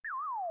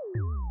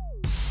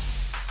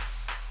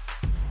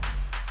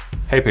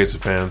Hey Pacer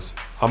fans,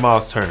 I'm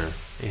Miles Turner,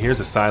 and here's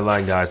the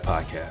Sideline Guys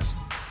podcast.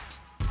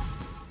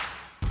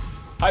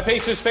 Hi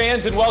Pacers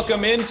fans, and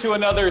welcome into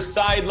another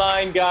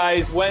Sideline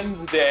Guys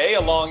Wednesday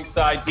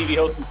alongside TV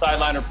host and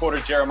sideline reporter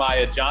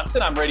Jeremiah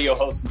Johnson. I'm radio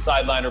host and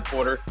sideline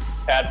reporter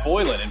Pat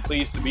Boylan, and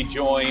pleased to be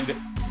joined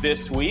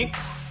this week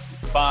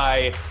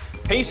by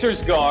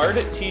Pacers guard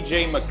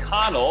TJ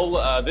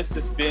McConnell. This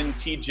has been,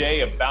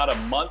 TJ, about a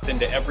month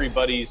into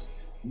everybody's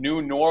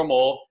new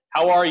normal.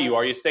 How are you?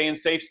 Are you staying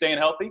safe, staying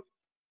healthy?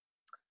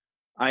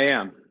 I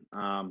am.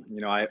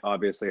 I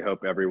obviously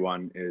hope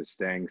everyone is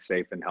staying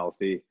safe and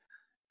healthy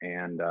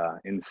and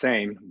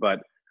insane, but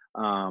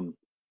kind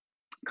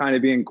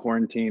of being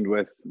quarantined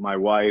with my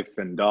wife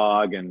and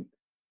dog and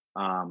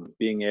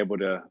being able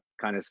to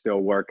kind of still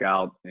work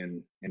out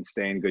and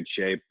stay in good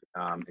shape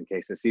in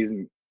case the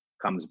season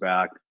comes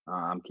back.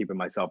 I'm keeping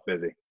myself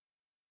busy.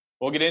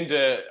 We'll get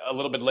into a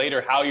little bit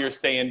later how you're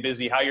staying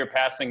busy, how you're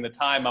passing the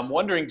time. I'm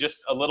wondering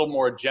just a little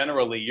more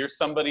generally, you're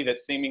somebody that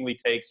seemingly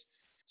takes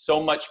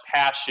so much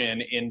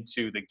passion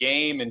into the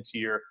game, into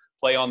your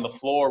play on the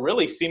floor,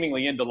 really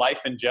seemingly into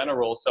life in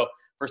general. So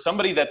for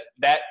somebody that's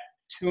that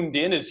tuned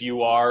in as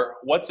you are,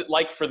 what's it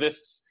like for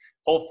this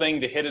whole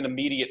thing to hit an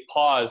immediate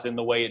pause in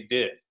the way it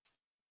did?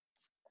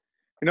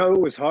 It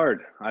was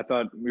hard. I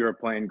thought we were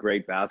playing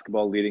great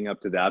basketball leading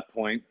up to that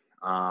point,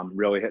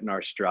 really hitting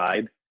our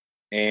stride.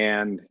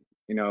 And,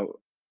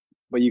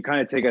 but you kind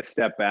of take a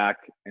step back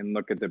and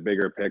look at the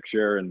bigger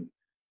picture and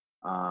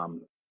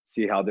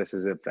see how this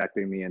is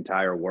affecting the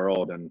entire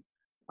world. And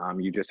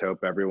you just hope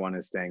everyone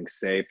is staying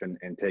safe and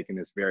taking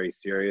this very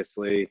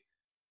seriously.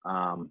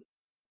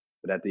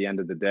 But at the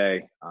end of the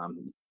day,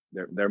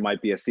 there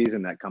might be a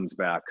season that comes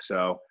back.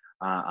 So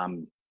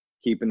I'm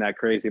keeping that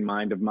crazy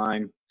mind of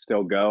mine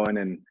still going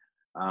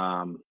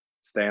and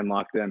staying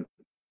locked in.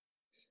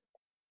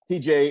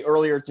 TJ,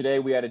 earlier today,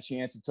 we had a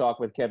chance to talk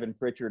with Kevin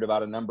Pritchard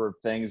about a number of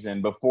things.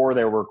 And before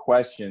there were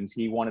questions,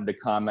 he wanted to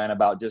comment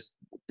about just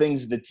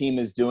things the team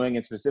is doing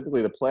and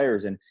specifically the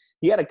players. And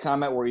he had a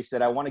comment where he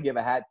said, I want to give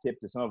a hat tip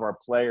to some of our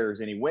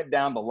players. And he went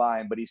down the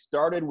line, but he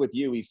started with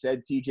you. He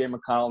said TJ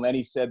McConnell, and then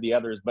he said the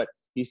others. But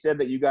he said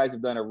that you guys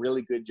have done a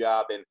really good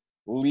job in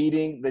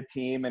leading the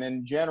team and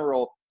in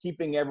general,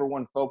 keeping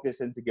everyone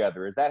focused and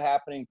together. Is that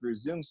happening through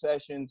Zoom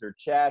sessions or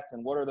chats?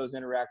 And what are those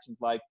interactions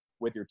like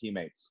with your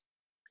teammates?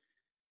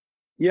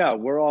 Yeah,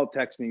 we're all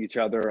texting each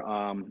other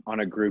on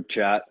a group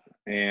chat,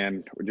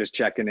 and we're just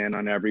checking in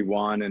on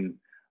everyone. And,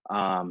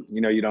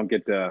 you don't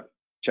get to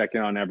check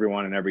in on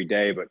everyone and every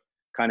day, but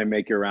kind of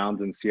make your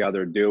rounds and see how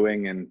they're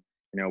doing. And,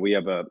 we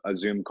have a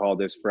Zoom call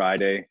this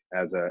Friday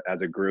as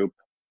a group.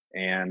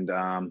 And,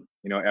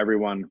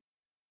 everyone,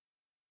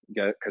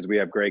 because we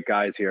have great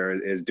guys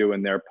here, is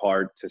doing their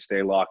part to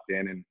stay locked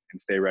in and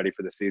stay ready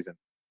for the season.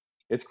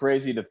 It's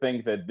crazy to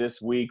think that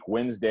this week,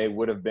 Wednesday,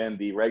 would have been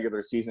the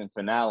regular season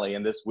finale,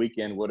 and this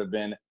weekend would have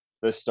been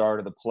the start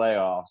of the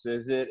playoffs.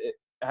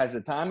 Has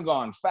the time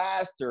gone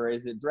fast, or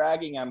is it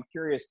dragging? I'm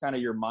curious kind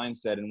of your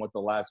mindset and what the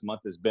last month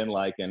has been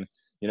like. And,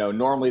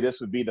 normally this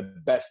would be the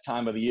best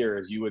time of the year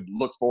as you would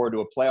look forward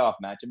to a playoff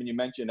match. I mean, you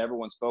mentioned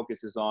everyone's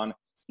focus is on,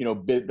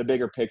 the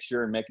bigger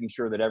picture and making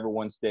sure that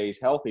everyone stays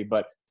healthy.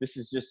 But this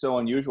is just so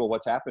unusual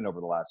what's happened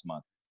over the last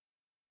month.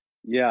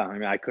 Yeah, I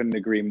mean, I couldn't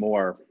agree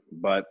more.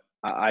 But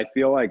I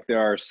feel like there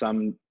are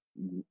some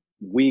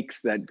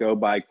weeks that go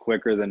by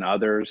quicker than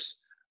others.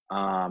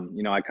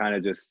 I kind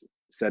of just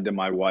said to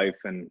my wife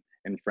and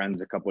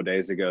friends a couple of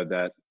days ago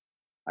that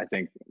I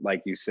think,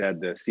 like you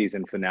said, the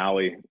season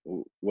finale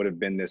would have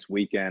been this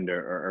weekend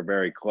or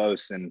very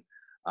close. And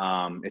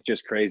it's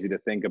just crazy to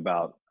think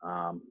about.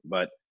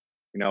 But,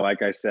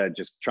 like I said,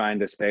 just trying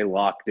to stay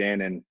locked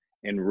in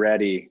and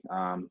ready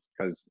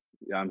because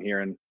I'm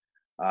hearing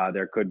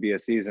there could be a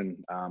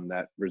season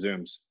that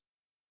resumes.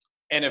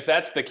 And if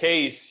that's the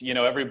case,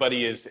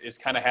 everybody is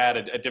kind of had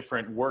a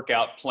different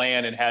workout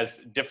plan and has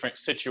different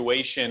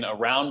situation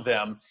around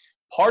them.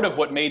 Part of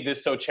what made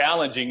this so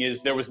challenging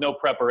is there was no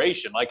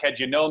preparation. Like, had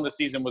you known the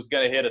season was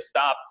going to hit a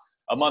stop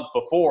a month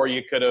before,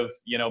 you could have,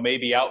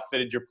 maybe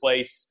outfitted your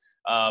place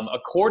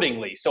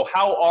accordingly. So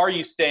how are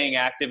you staying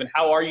active and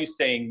how are you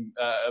staying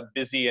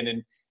busy and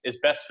in as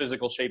best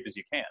physical shape as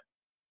you can?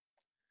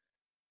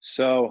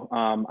 So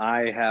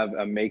I have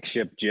a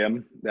makeshift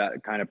gym that I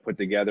kind of put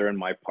together in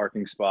my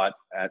parking spot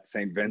at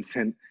St.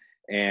 Vincent,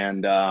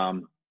 and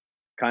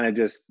kind of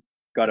just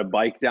got a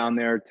bike down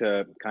there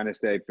to kind of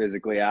stay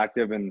physically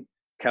active, and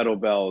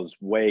kettlebells,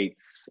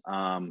 weights,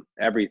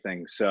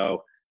 everything.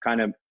 So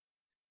kind of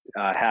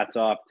hats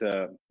off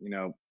to,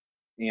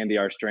 Andy,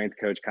 our strength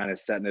coach, kind of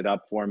setting it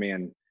up for me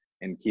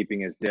and keeping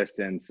his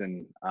distance,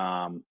 and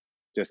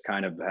just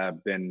kind of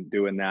have been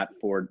doing that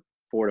for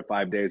 4 to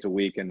 5 days a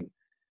week, and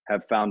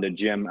have found a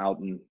gym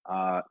out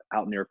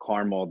near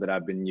Carmel that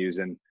I've been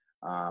using.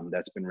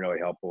 That's been really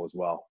helpful as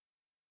well.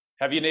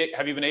 Have you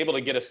been able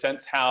to get a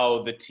sense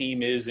how the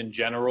team is in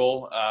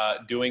general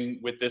doing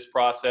with this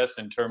process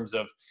in terms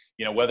of,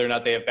 whether or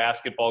not they have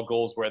basketball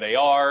goals where they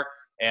are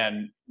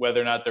and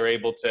whether or not they're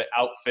able to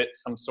outfit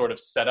some sort of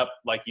setup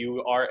like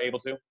you are able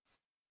to?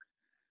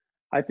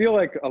 I feel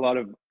like a lot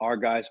of our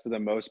guys, for the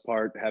most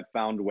part, have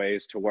found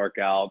ways to work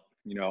out,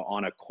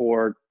 on a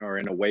court or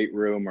in a weight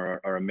room or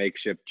a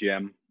makeshift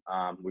gym.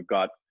 We've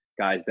got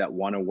guys that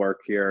want to work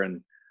here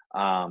and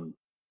um,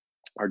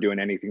 are doing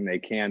anything they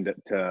can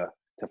to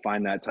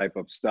find that type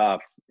of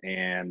stuff.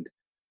 And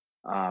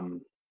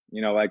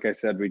like I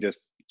said, we just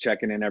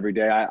checking in every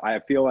day. I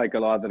feel like a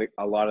lot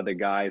of the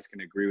guys can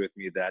agree with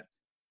me that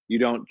you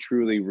don't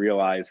truly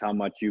realize how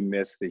much you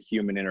miss the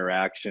human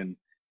interaction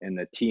and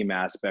the team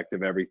aspect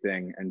of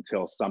everything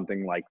until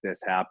something like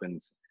this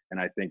happens. And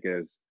I think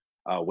is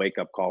a wake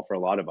up call for a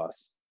lot of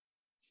us.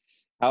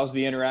 How's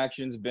the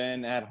interactions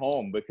been at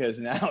home? Because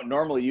now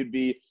normally you'd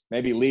be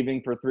maybe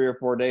leaving for 3 or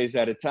 4 days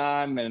at a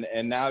time.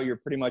 And now you're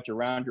pretty much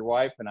around your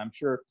wife, and I'm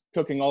sure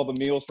cooking all the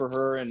meals for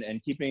her and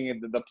keeping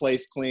the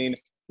place clean.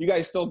 You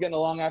guys still getting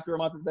along after a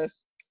month of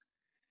this?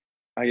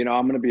 I'm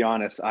going to be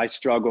honest. I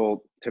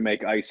struggle to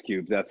make ice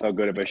cubes. That's how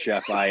good of a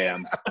chef I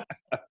am.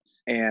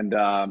 And,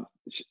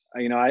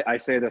 I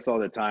say this all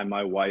the time.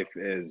 My wife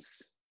is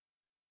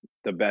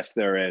the best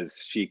there is.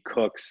 She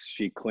cooks,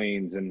 she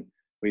cleans, and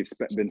we've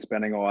been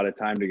spending a lot of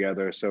time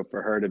together. So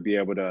for her to be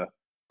able to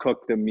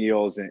cook the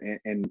meals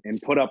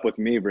and put up with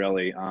me,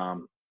 really,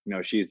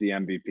 she's the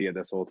MVP of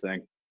this whole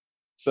thing.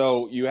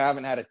 So you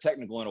haven't had a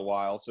technical in a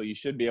while, so you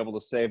should be able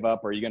to save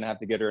up, or are you going to have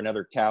to get her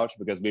another couch?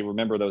 Because we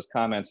remember those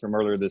comments from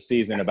earlier this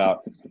season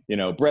about,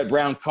 Brett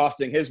Brown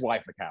costing his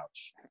wife a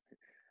couch.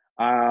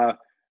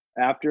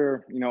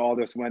 After, all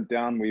this went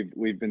down,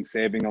 we've been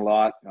saving a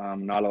lot.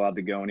 Not allowed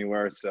to go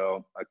anywhere.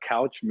 So a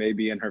couch may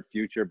be in her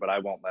future, but I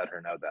won't let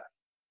her know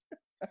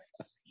that.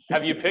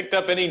 Have you picked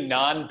up any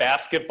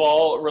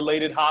non-basketball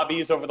related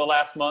hobbies over the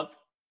last month?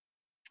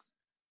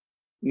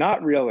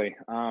 Not really.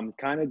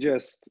 Kind of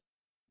just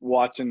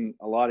watching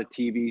a lot of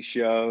TV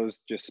shows,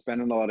 just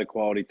spending a lot of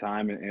quality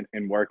time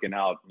and working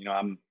out.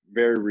 I'm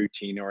very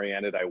routine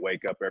oriented. I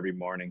wake up every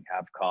morning,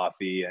 have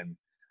coffee, and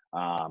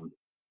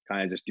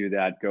kind of just do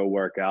that, go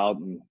work out.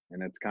 And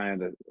it's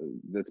kind of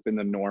that's been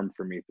the norm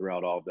for me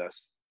throughout all of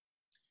this.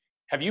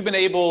 Have you been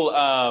able,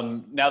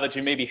 now that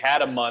you maybe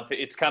had a month,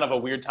 it's kind of a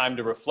weird time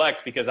to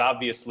reflect because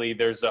obviously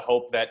there's a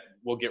hope that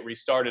we'll get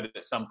restarted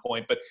at some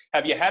point, but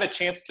have you had a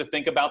chance to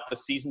think about the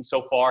season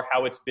so far,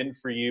 how it's been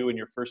for you in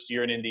your first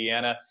year in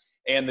Indiana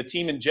and the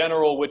team in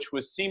general, which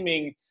was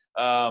seeming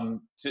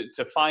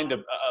to find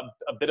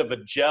a bit of a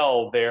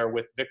gel there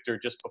with Victor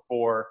just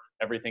before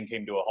everything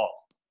came to a halt?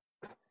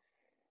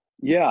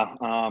 Yeah,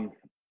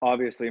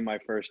 obviously my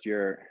first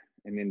year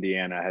in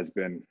Indiana has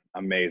been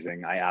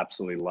amazing. I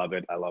absolutely love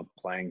it. I love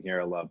playing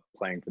here. I love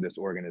playing for this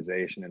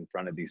organization in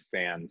front of these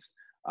fans.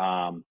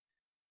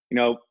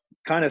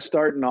 Kind of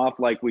starting off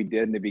like we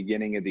did in the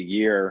beginning of the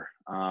year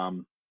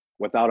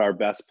without our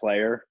best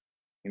player.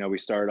 We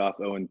started off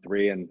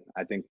 0-3, and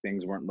I think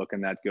things weren't looking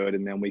that good.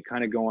 And then we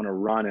kind of go on a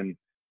run and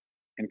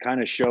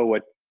kind of show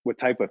what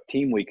type of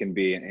team we can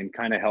be, and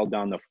kind of held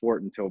down the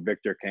fort until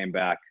Victor came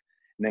back.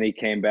 And then he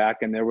came back,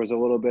 and there was a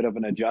little bit of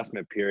an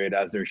adjustment period,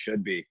 as there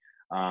should be.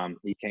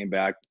 He came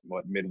back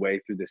midway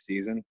through the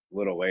season, a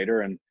little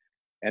later, and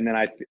then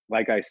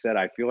like I said,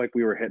 I feel like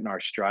we were hitting our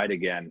stride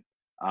again.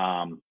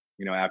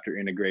 After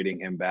integrating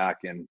him back,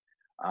 and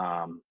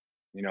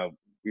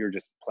we were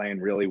just playing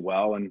really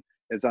well, and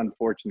it's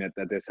unfortunate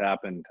that this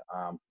happened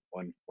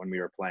when we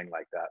were playing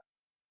like that.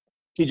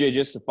 TJ,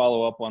 just to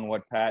follow up on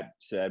what Pat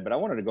said, but I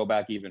wanted to go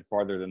back even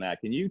farther than that.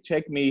 Can you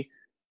take me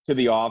to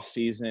the off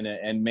season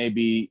and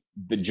maybe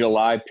the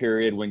July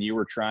period when you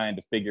were trying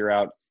to figure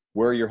out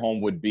where your home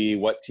would be,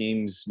 what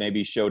teams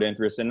maybe showed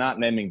interest, and not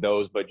naming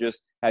those, but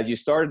just as you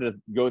started to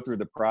go through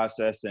the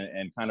process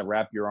and kind of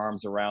wrap your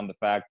arms around the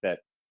fact that,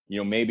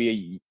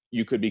 maybe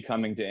you could be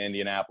coming to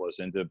Indianapolis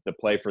and to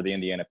play for the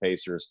Indiana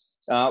Pacers.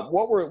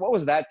 What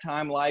was that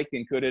time like,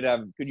 and could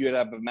you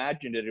have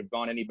imagined it have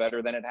gone any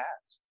better than it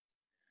has?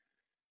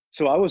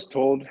 So I was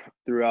told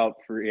throughout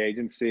free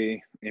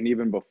agency and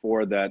even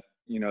before that,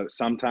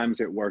 sometimes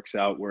it works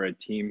out where a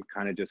team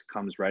kind of just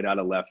comes right out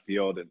of left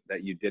field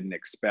that you didn't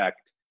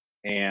expect.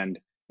 And,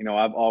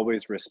 I've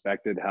always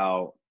respected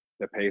how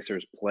the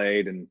Pacers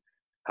played and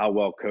how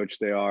well coached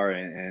they are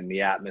and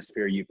the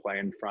atmosphere you play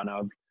in front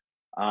of.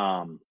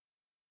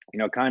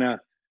 Kind of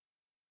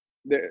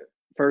the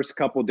first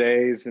couple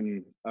days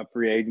in a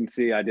free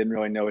agency, I didn't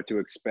really know what to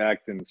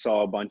expect and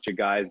saw a bunch of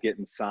guys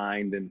getting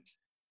signed, and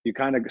you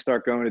kind of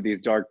start going to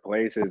these dark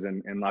places.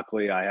 And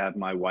luckily I had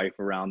my wife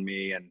around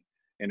me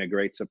and a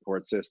great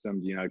support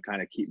system, to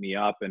kind of keep me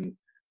up. And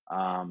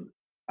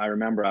I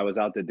remember I was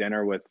out to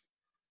dinner with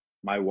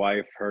my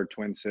wife, her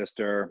twin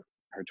sister's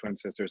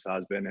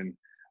husband,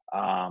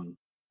 and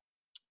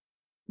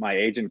my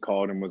agent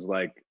called and was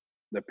like,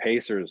 the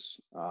Pacers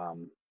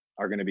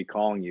are going to be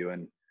calling you.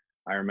 And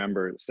I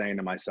remember saying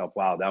to myself,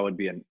 wow, that would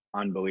be an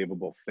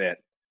unbelievable fit.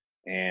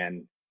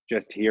 And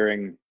just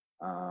hearing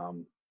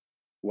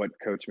what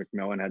Coach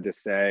McMillan had to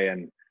say,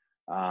 and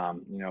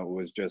it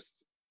was just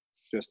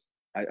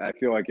I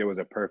feel like it was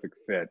a perfect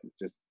fit.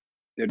 Just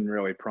didn't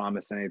really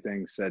promise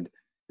anything, said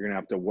you're gonna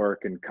have to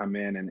work and come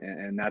in,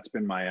 and that's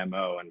been my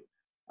MO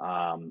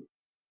and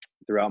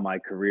throughout my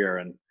career.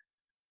 And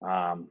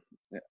um,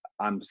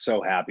 I'm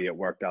so happy it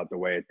worked out the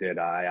way it did.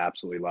 I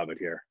absolutely love it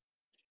here.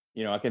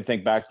 I can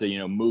think back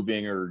to,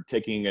 moving or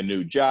taking a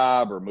new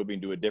job or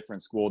moving to a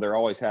different school. There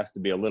always has to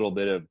be a little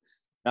bit of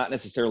not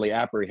necessarily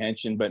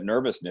apprehension, but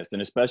nervousness.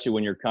 And especially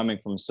when you're coming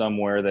from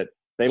somewhere that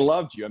they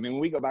loved you. I mean,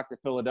 when we go back to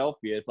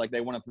Philadelphia, it's like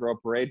they want to throw a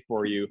parade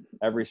for you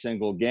every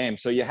single game.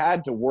 So you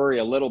had to worry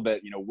a little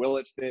bit, will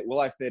it fit? Will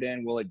I fit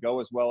in? Will it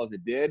go as well as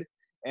it did?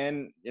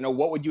 And,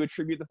 what would you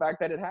attribute the fact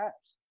that it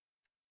has?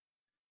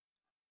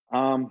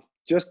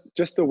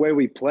 Just the way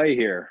we play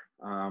here.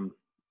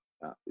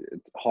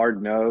 It's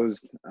hard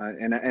nosed,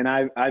 and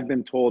I've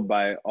been told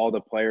by all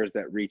the players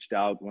that reached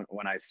out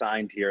when I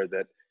signed here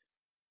that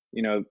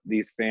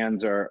these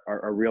fans are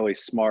really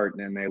smart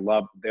and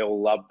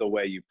they'll love the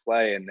way you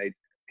play, and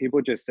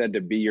people just said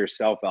to be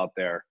yourself out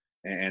there,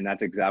 and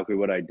that's exactly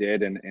what I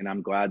did, and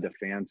I'm glad the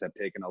fans have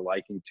taken a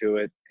liking to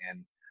it,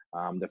 and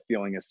the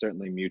feeling is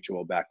certainly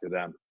mutual back to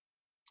them.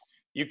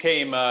 You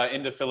came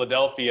into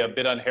Philadelphia a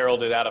bit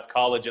unheralded out of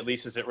college, at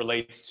least as it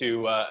relates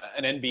to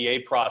an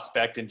NBA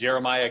prospect. And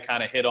Jeremiah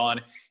kind of hit on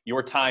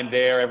your time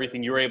there,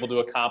 everything you were able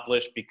to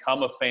accomplish,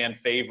 become a fan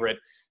favorite.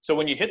 So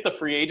when you hit the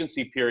free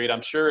agency period,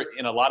 I'm sure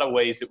in a lot of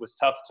ways it was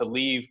tough to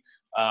leave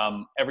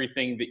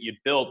everything that you'd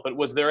built. But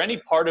was there any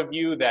part of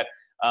you that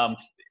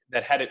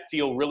had it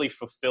feel really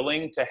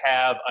fulfilling to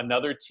have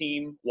another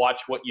team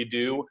watch what you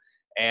do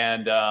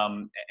and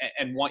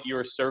want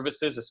your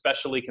services,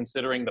 especially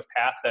considering the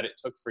path that it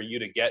took for you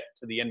to get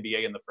to the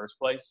NBA in the first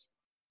place?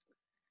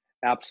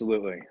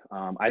 Absolutely.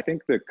 I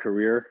think the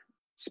career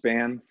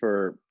span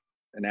for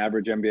an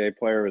average NBA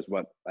player is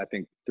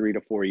 3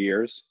 to 4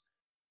 years.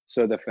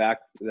 So the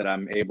fact that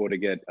I'm able to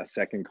get a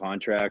second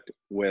contract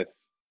with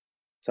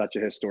such a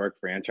historic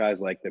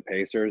franchise like the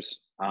Pacers,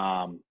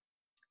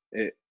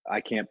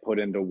 I can't put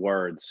into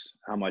words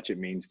how much it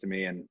means to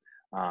me, and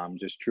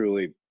just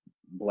truly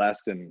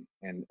blessed and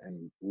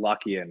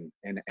lucky and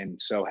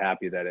so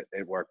happy that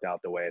it worked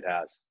out the way it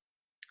has.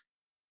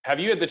 Have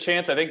you had the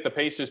chance? I think the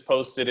Pacers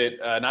posted it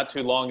not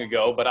too long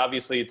ago, but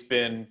obviously it's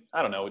been,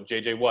 I don't know,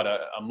 JJ,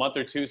 a month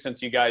or two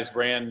since you guys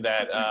ran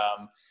that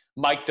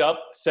mic'd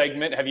up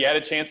segment. Have you had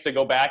a chance to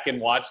go back and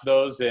watch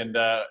those? And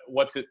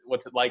what's it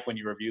like when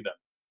you review them?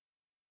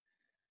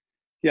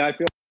 Yeah, I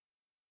feel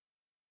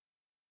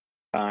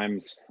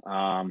times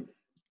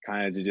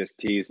kind of to just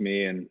tease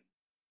me and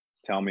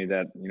tell me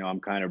that I'm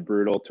kind of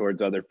brutal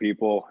towards other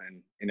people,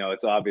 and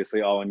it's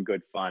obviously all in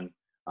good fun.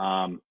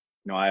 I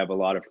have a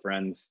lot of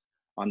friends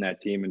on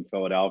that team in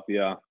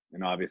Philadelphia,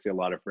 and obviously a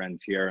lot of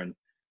friends here, and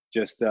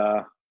just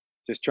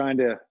trying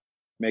to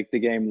make the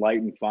game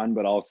light and fun,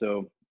 but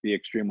also be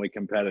extremely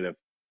competitive.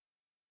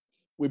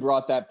 We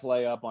brought that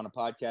play up on a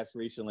podcast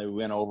recently. We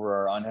went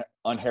over our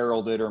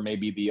unheralded or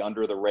maybe the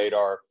under the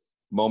radar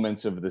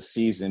moments of the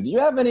season. Do you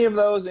have any of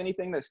those,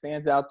 anything that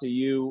stands out to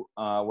you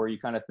where you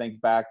kind of think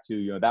back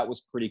to, that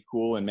was pretty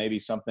cool, and maybe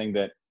something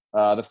that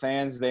the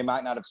fans, they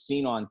might not have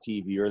seen on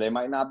TV or they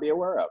might not be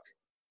aware of?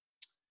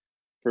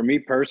 For me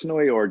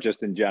personally, or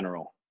just in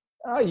general?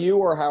 You,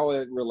 or how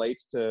it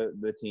relates to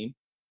the team.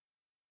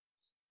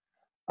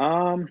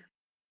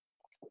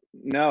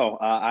 No,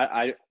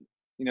 I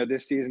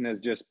this season has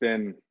just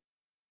been,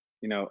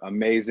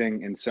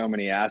 amazing in so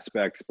many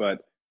aspects, but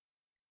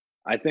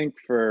I think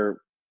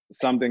for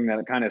something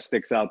that kind of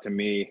sticks out to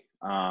me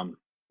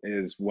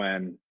is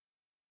when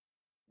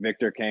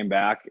Victor came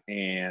back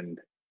and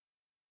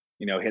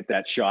hit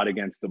that shot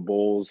against the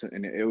Bulls,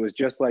 and it was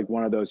just like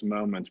one of those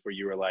moments where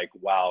you were like,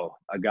 wow,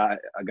 a guy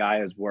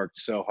has worked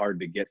so hard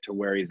to get to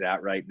where he's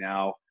at right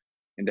now,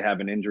 and to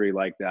have an injury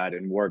like that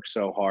and work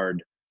so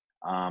hard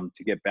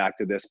to get back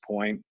to this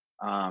point.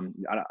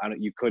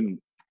 You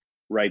couldn't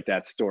write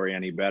that story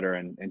any better,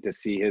 and to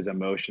see his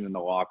emotion in the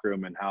locker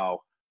room and how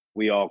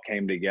we all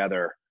came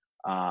together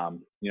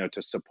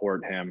to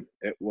support him.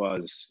 It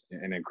was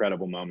an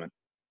incredible moment.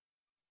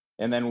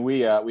 And then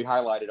we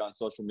highlighted on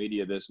social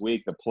media this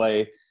week the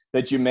play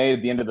that you made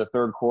at the end of the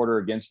third quarter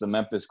against the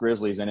Memphis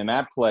Grizzlies. And in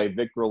that play,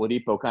 Victor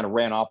Oladipo kind of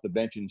ran off the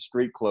bench in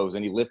street clothes,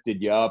 and he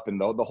lifted you up, and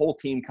the whole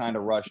team kind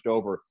of rushed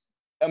over.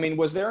 I mean,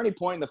 was there any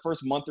point in the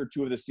first month or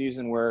two of the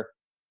season where,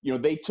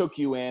 they took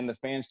you in, the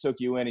fans took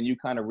you in, and you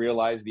kind of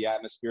realized the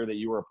atmosphere that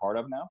you were a part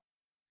of now?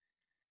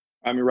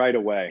 I mean, right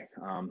away.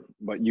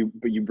 But you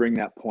bring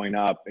that point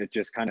up. It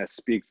just kind of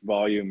speaks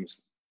volumes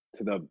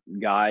to the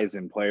guys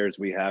and players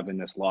we have in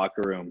this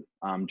locker room.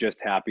 I'm just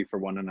happy for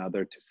one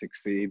another to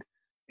succeed.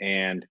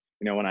 And,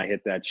 when I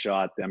hit that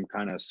shot, them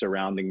kind of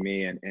surrounding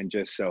me and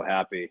just so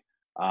happy.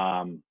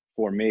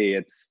 For me,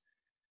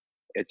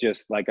 it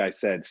just, like I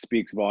said,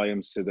 speaks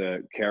volumes to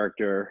the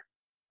character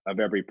of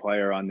every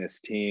player on this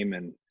team.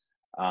 And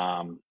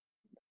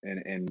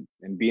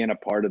being a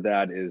part of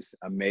that is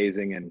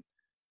amazing.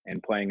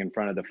 And playing in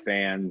front of the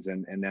fans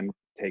and them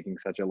taking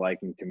such a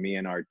liking to me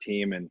and our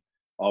team and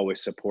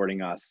always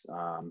supporting us.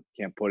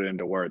 Can't put it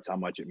into words how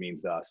much it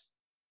means to us.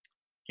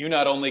 You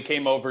not only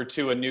came over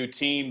to a new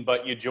team,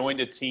 but you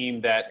joined a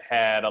team that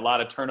had a lot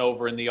of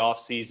turnover in the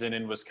offseason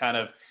and was kind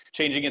of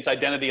changing its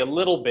identity a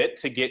little bit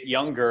to get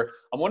younger.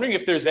 I'm wondering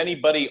if there's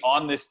anybody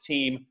on this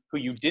team who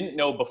you didn't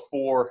know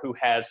before who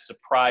has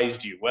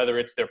surprised you, whether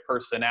it's their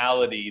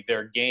personality,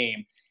 their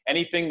game,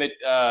 anything that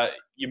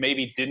you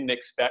maybe didn't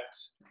expect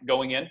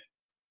going in?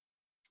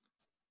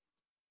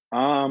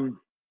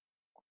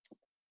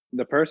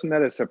 The person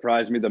that has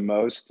surprised me the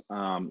most,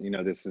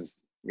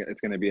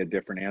 it's going to be a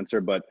different answer,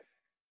 but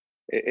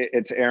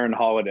it's Aaron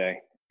Holiday.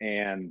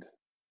 And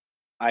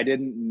I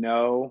didn't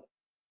know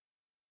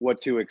what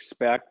to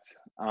expect.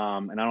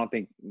 And I don't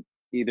think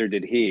either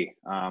did he,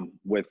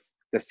 with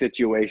the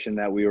situation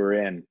that we were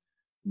in.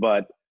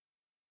 But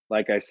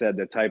like I said,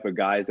 the type of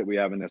guys that we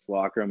have in this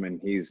locker room,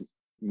 and he's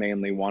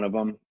mainly one of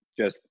them,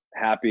 just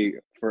happy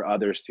for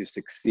others to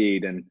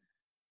succeed. And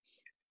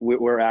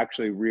we're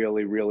actually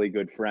really, really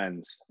good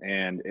friends.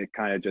 And it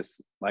kind of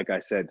just, like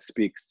I said,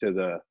 speaks to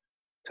the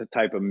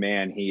type of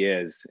man he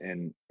is.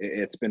 And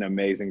it's been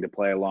amazing to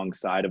play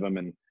alongside of him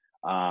and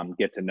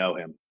get to know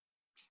him.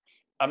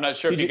 I'm not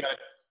sure if you got a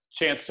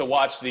chance to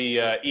watch the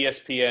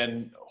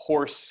ESPN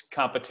horse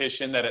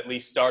competition that at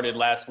least started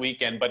last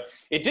weekend, but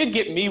it did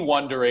get me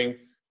wondering,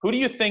 who do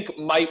you think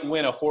might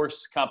win a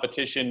horse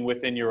competition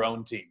within your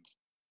own team?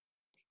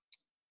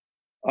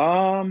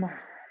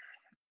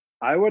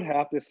 I would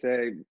have to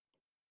say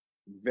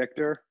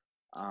Victor.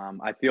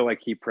 I feel like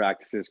he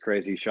practices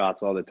crazy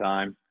shots all the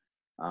time.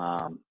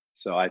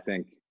 So I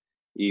think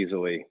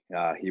easily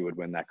he would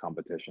win that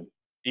competition.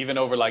 Even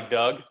over like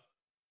Doug?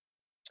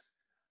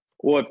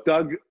 Well, if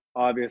Doug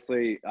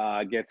obviously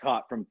gets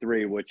hot from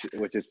three, which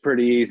is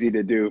pretty easy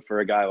to do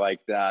for a guy like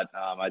that,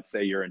 I'd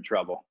say you're in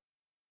trouble.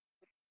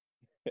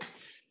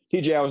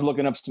 TJ, I was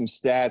looking up some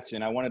stats,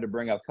 and I wanted to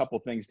bring a couple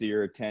things to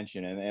your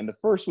attention. And the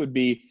first would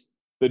be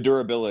the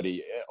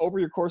durability. Over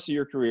your course of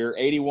your career,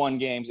 81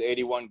 games,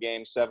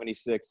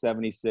 76,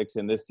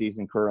 and this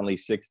season currently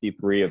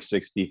 63 of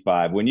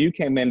 65. When you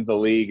came into the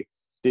league,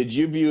 did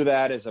you view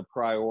that as a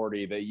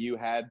priority, that you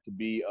had to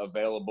be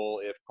available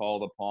if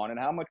called upon? And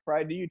how much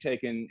pride do you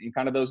take in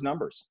kind of those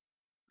numbers?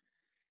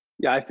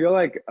 Yeah, I feel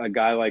like a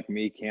guy like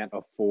me can't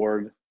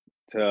afford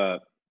to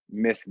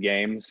miss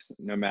games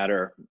no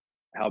matter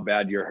how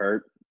bad you're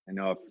hurt. I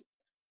know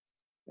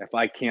if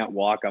I can't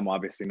walk, I'm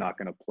obviously not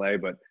going to play,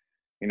 but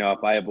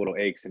if I have little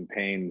aches and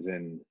pains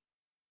and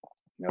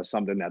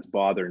something that's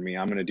bothering me,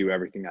 I'm going to do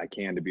everything I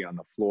can to be on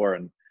the floor.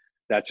 And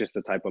that's just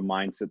the type of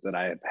mindset that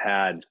I have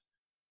had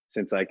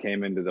since I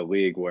came into the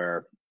league,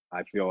 where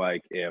I feel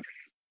like if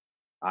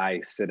I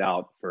sit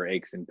out for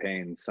aches and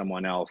pains,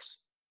 someone else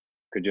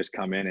could just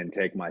come in and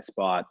take my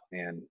spot.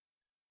 And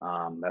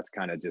that's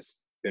kind of just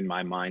been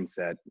my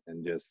mindset,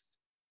 and just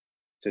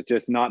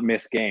not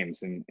miss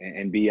games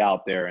and be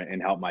out there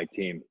and help my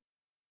team.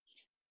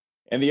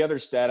 And the other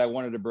stat I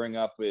wanted to bring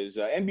up is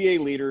NBA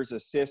leaders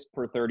assists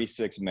per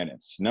 36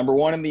 minutes. Number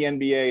 1 in the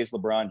NBA is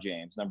LeBron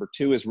James. Number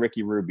 2 is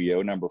Ricky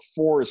Rubio. Number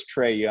 4 is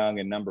Trae Young.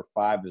 And number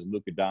 5 is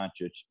Luka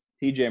Doncic.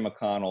 TJ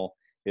McConnell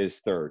is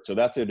third. So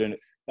that's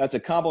a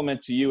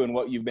compliment to you and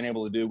what you've been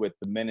able to do with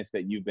the minutes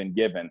that you've been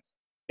given.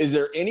 Is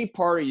there any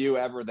part of you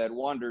ever that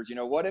wonders,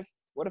 what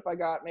if I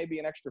got maybe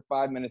an extra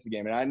 5 minutes a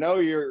game? And I know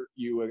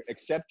you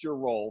accept your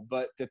role,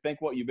 but to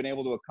think what you've been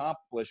able to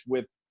accomplish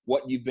with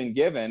what you've been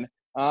given,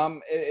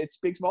 it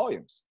speaks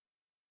volumes.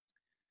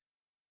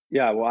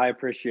 Yeah, well, I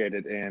appreciate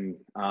it. And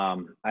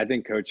I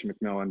think Coach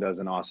McMillan does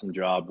an awesome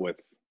job with,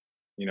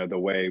 the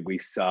way we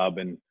sub.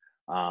 And,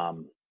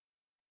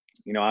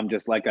 I'm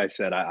just, like I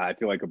said, I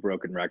feel like a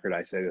broken record.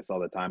 I say this all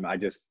the time. I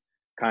just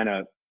kind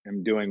of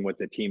am doing what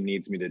the team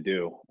needs me to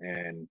do.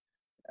 And,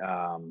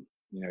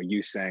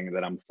 you saying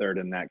that I'm third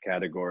in that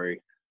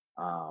category,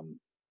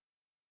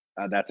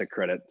 that's a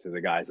credit to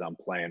the guys I'm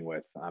playing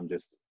with. I'm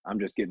just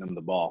getting them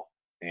the ball.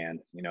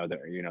 And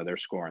they're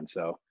scoring,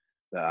 so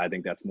I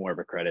think that's more of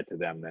a credit to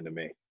them than to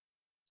me.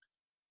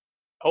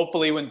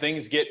 Hopefully, when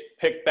things get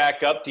picked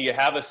back up, do you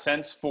have a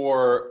sense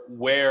for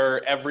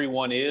where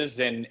everyone is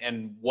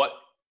and what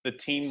the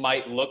team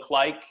might look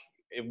like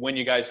when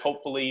you guys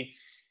hopefully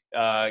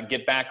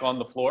get back on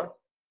the floor?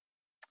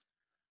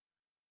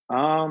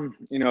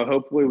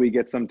 Hopefully we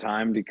get some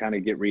time to kind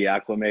of get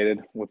reacclimated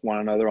with one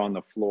another on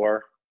the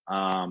floor.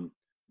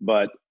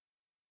 But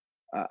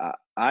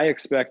I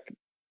expect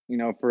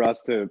for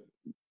us to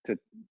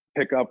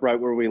pick up right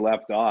where we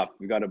left off.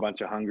 We got a bunch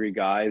of hungry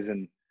guys,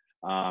 and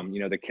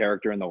the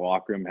character in the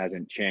locker room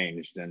hasn't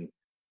changed. And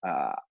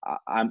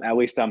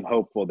I'm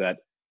hopeful that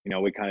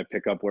we kind of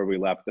pick up where we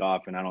left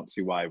off, and I don't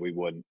see why we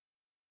wouldn't.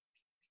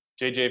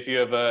 JJ, if you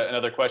have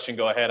another question,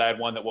 go ahead. I had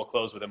one that we'll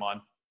close with him on.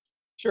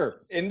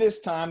 Sure. In this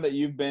time that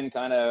you've been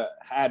kind of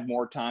had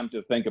more time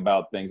to think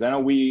about things, I know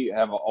we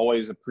have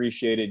always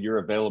appreciated your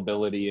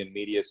availability in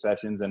media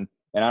sessions, and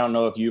I don't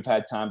know if you've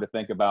had time to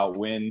think about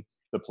when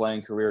the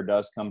playing career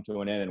does come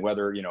to an end and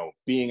whether,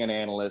 being an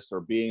analyst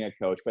or being a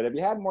coach. But have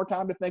you had more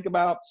time to think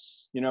about,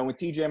 when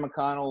TJ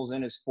McConnell's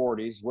in his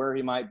 40s, where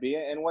he might be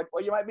and what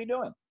you might be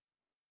doing?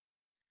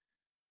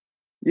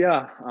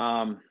 Yeah.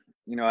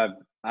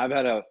 I've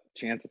had a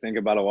chance to think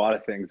about a lot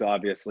of things,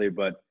 obviously,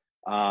 but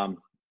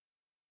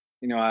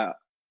you know,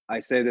 I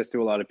say this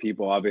to a lot of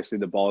people. Obviously,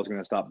 the ball is going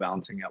to stop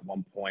bouncing at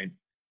one point,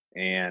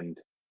 and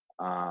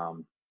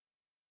um,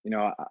 you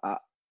know,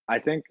 I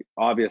think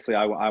obviously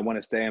I want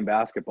to stay in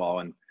basketball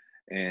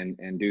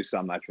and do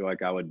something. I feel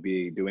like I would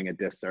be doing a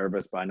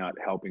disservice by not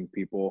helping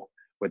people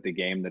with the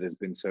game that has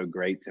been so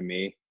great to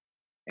me.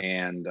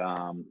 And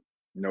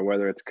you know,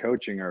 whether it's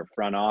coaching or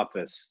front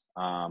office,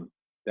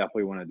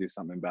 definitely want to do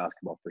something in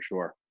basketball for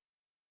sure.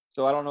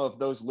 So I don't know if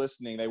those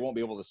listening, they won't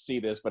be able to see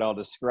this, but I'll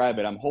describe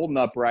it. I'm holding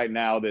up right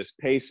now this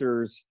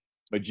Pacers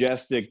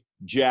Majestic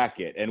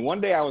jacket. And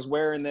one day I was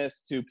wearing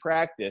this to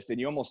practice and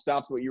you almost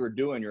stopped what you were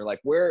doing. You're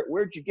like,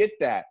 where'd you get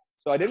that?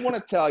 So I did want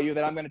to tell you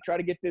that I'm going to try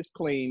to get this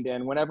cleaned.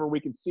 And whenever we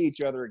can see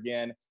each other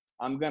again,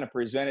 I'm going to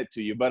present it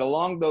to you. But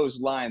along those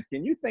lines,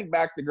 can you think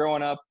back to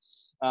growing up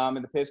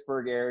in the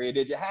Pittsburgh area?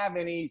 Did you have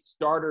any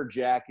starter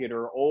jacket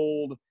or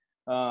old,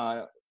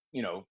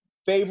 you know,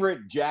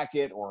 favorite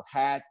jacket or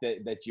hat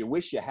that you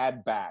wish you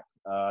had back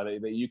that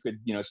you could,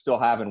 you know, still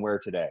have and wear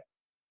today?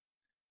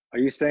 Are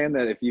you saying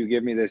that if you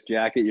give me this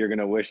jacket, you're going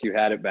to wish you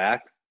had it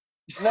back?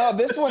 No,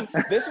 this one's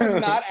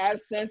not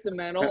as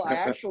sentimental. I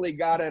actually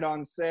got it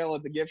on sale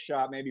at the gift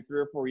shop maybe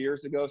 3 or 4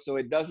 years ago, so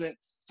it doesn't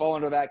fall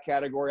into that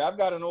category. I've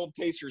got an old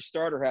Pacers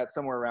starter hat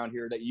somewhere around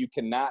here that you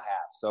cannot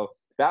have. So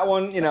that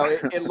one, you know,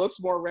 it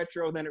looks more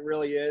retro than it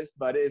really is.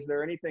 But is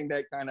there anything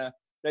that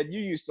you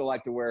used to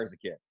like to wear as a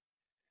kid?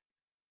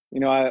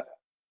 You know,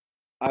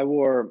 I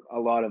wore a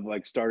lot of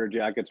like starter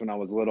jackets when I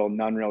was little.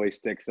 None really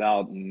sticks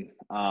out. And,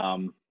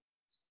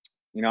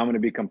 you know, I'm going to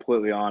be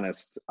completely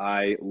honest.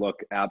 I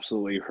look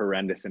absolutely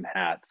horrendous in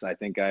hats. I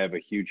think I have a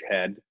huge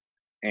head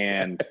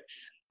and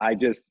I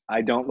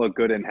don't look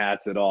good in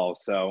hats at all.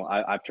 So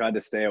I've tried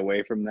to stay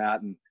away from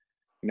that. And,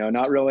 you know,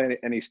 not really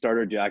any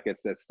starter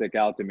jackets that stick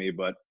out to me,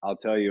 but I'll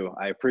tell you,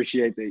 I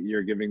appreciate that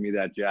you're giving me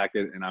that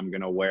jacket and I'm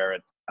going to wear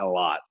it a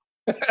lot.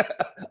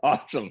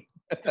 Awesome.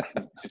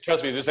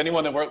 Trust me, if there's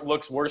anyone that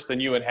looks worse than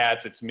you in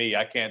hats, it's me.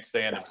 I can't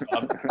stand them. So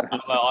I'm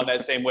on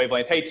that same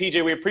wavelength. Hey,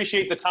 TJ, we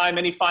appreciate the time.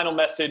 Any final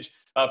message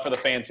for the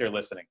fans here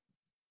listening?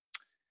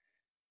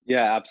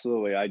 Yeah,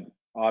 absolutely.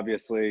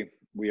 Obviously,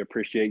 we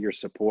appreciate your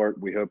support.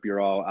 We hope you're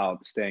all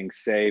out staying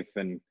safe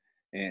and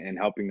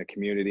helping the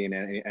community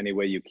in any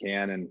way you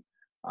can.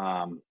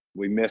 And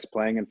we miss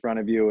playing in front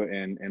of you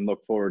and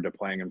look forward to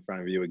playing in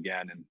front of you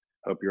again and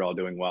hope you're all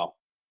doing well.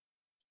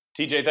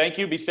 TJ, thank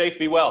you. Be safe.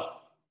 Be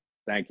well.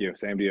 Thank you.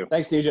 Same to you.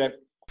 Thanks, TJ.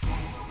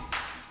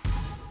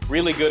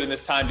 Really good in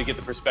this time to get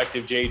the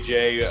perspective,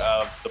 JJ,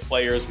 of the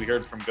players. We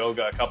heard from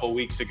Goga a couple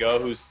weeks ago,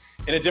 who's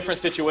in a different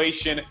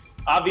situation,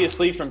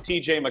 obviously, from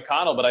TJ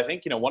McConnell. But I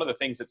think, you know, one of the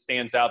things that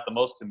stands out the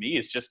most to me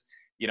is just,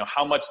 you know,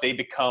 how much they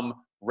become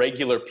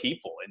regular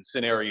people in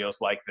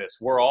scenarios like this.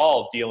 We're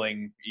all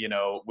dealing, you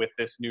know, with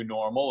this new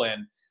normal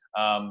and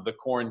the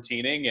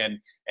quarantining,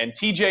 and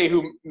TJ,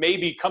 who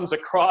maybe comes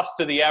across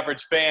to the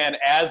average fan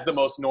as the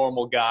most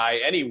normal guy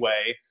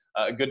anyway.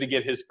 Good to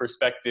get his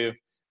perspective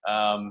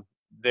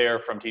there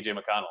from TJ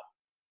McConnell.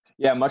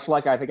 Yeah, much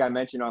like I think I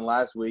mentioned on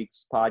last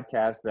week's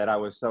podcast that I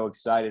was so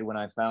excited when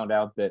I found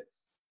out that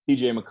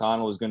TJ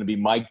McConnell was going to be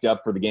mic'd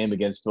up for the game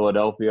against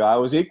Philadelphia. I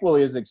was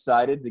equally as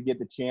excited to get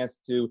the chance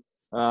to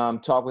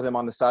talk with him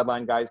on the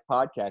Sideline Guys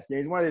podcast. You know,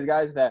 he's one of these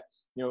guys that,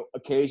 you know,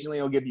 occasionally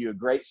he'll give you a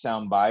great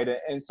soundbite,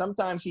 and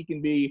sometimes he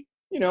can be,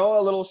 you know,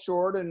 a little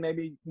short and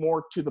maybe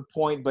more to the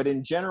point. But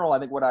in general, I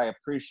think what I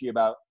appreciate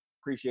about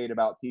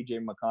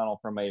TJ McConnell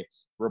from a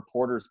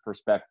reporter's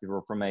perspective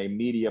or from a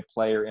media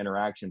player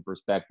interaction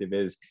perspective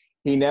is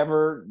he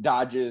never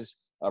dodges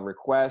a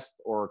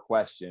request or a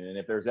question. And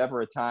if there's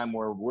ever a time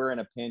where we're in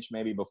a pinch,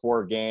 maybe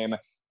before a game,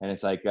 and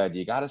it's like, do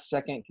you got a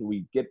second? Can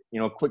we get, you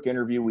know, a quick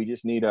interview? We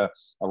just need a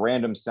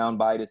random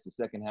soundbite. It's the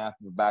second half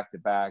of a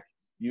back-to-back.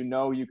 You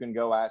know, you can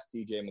go ask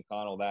TJ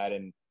McConnell that,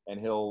 and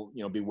he'll,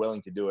 you know, be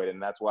willing to do it.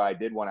 And that's why I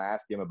did want to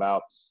ask him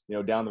about, you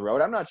know, down the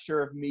road. I'm not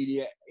sure if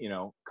media, you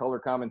know, color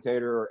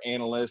commentator or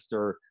analyst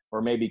or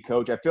maybe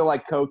coach. I feel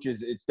like coach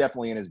it's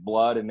definitely in his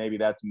blood, and maybe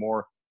that's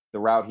more the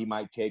route he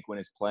might take when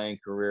his playing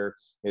career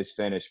is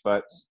finished.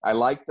 But I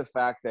like the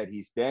fact that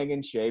he's staying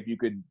in shape.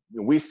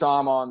 We saw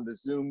him on the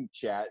Zoom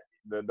chat.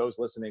 Those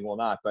listening will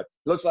not, but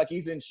it looks like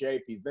he's in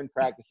shape. He's been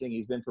practicing.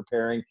 He's been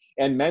preparing,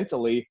 and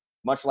mentally,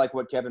 much like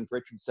what Kevin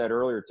Pritchard said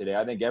earlier today,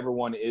 I think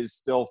everyone is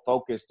still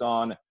focused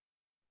on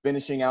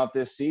finishing out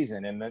this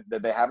season and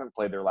that they haven't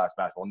played their last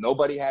basketball.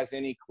 Nobody has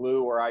any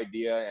clue or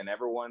idea, and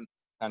everyone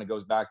kind of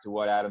goes back to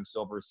what Adam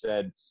Silver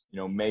said, you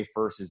know, May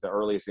 1st is the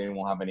earliest anyone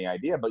will have any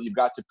idea, but you've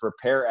got to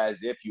prepare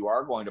as if you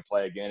are going to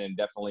play again, and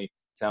definitely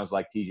sounds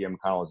like TJ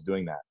McConnell is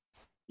doing that.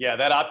 Yeah,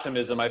 that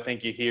optimism I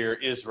think you hear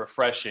is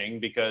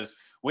refreshing, because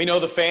we know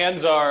the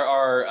fans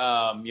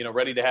are you know,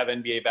 ready to have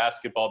NBA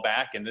basketball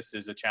back, and this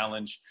is a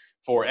challenge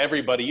for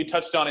everybody. You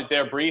touched on it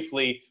there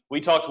briefly. We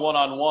talked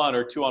one-on-one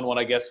or two-on-one,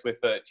 I guess, with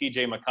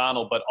TJ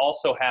McConnell, but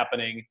also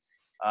happening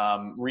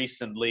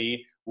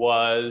recently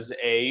was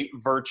a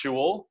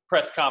virtual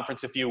press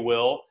conference, if you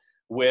will,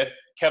 with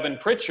Kevin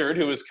Pritchard,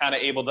 who is kind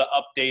of able to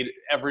update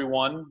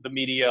everyone, the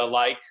media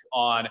alike,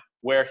 on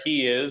where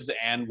he is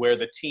and where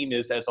the team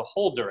is as a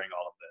whole during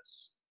all of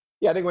this.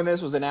 Yeah, I think when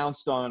this was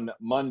announced on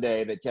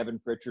Monday that Kevin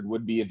Pritchard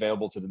would be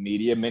available to the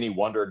media, many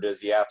wondered, does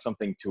he have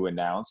something to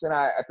announce? And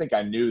I think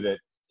I knew that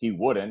he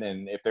wouldn't.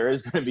 And if there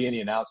is going to be any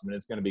announcement,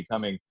 it's going to be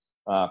coming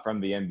from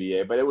the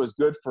NBA. But it was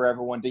good for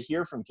everyone to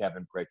hear from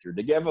Kevin Pritchard,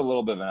 to give a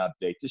little bit of an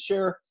update, to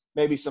share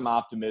maybe some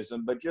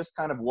optimism, but just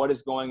kind of what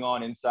is going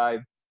on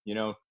inside,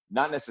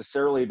 not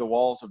necessarily the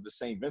walls of the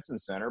St.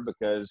 Vincent Center,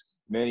 because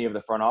many of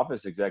the front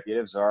office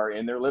executives are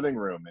in their living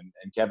room.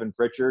 And Kevin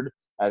Pritchard,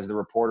 as the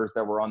reporters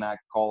that were on that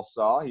call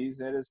saw,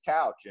 he's at his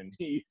couch, and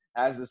he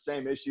has the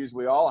same issues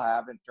we all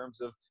have in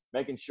terms of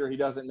making sure he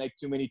doesn't make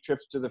too many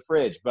trips to the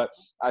fridge. But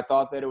I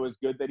thought that it was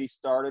good that he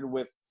started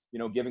with,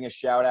 giving a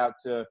shout out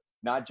to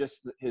not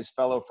just his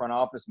fellow front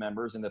office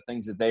members and the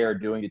things that they are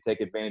doing to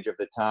take advantage of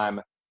the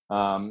time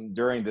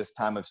during this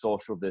time of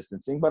social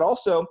distancing, but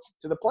also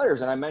to the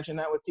players. And I mentioned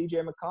that with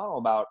TJ McConnell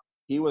about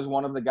he was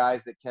one of the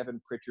guys that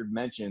Kevin Pritchard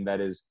mentioned that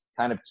is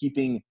kind of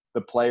keeping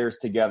the players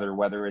together,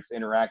 whether it's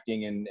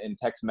interacting in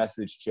text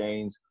message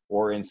chains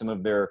or in some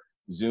of their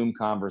Zoom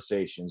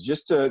conversations.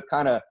 Just to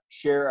kind of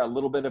share a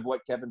little bit of what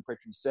Kevin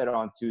Pritchard said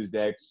on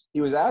Tuesday, he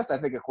was asked, I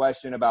think, a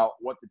question about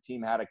what the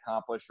team had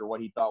accomplished or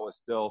what he thought was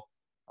still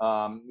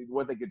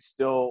what they could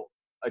still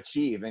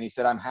achieve. And he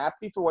said, I'm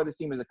happy for what this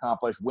team has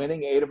accomplished,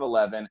 winning 8 of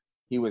 11.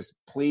 He was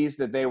pleased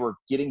that they were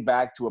getting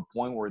back to a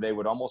point where they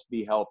would almost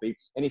be healthy.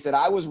 And he said,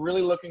 I was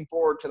really looking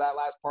forward to that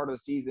last part of the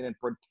season and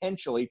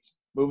potentially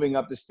moving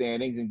up the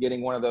standings and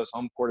getting one of those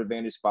home court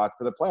advantage spots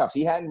for the playoffs.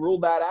 He hadn't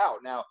ruled that out.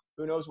 Now,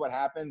 who knows what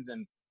happens?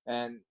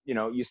 And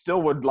you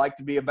still would like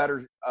to be a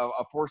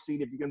 4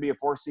 seed if you're going to be a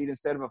 4 seed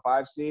instead of a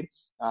 5 seed.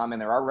 And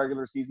there are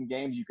regular season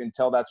games. You can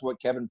tell that's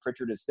what Kevin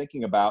Pritchard is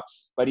thinking about.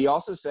 But he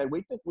also said,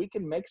 we think we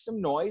can make some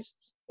noise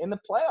in the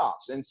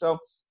playoffs. And so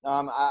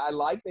I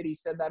like that he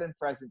said that in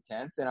present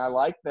tense. And I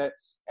like that.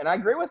 And I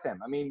agree with him.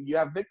 I mean, you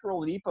have Victor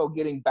Oladipo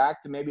getting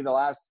back to maybe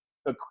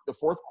the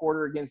fourth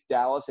quarter against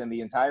Dallas and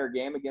the entire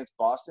game against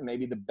Boston,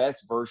 maybe the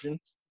best version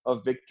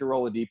of Victor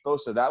Oladipo.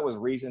 So that was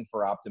reason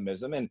for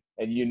optimism. And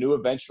you knew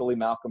eventually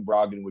Malcolm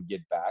Brogdon would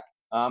get back.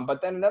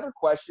 But then another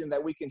question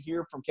that we can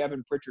hear from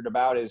Kevin Pritchard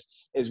about is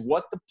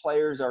what the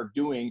players are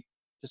doing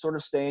to sort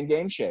of stay in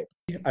game shape.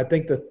 I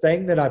think the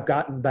thing that I've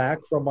gotten back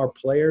from our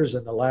players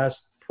in the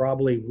last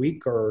probably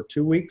week or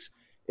 2 weeks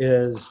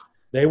is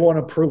they want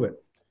to prove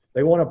it.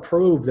 They want to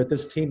prove that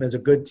this team is a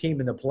good team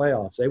in the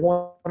playoffs. They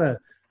want to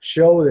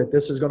show that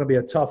this is going to be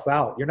a tough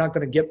out. You're not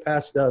going to get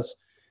past us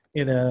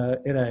in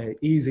a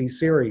easy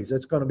series.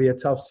 It's going to be a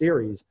tough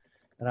series.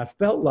 And I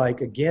felt like,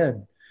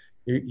 again,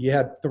 you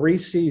had 3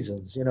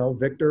 seasons,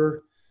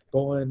 Victor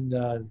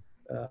going,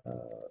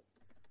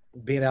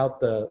 being out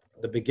the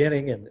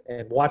beginning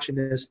and watching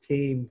this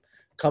team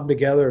come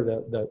together,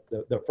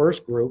 the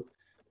first group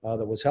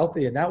that was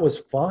healthy. And that was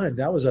fun.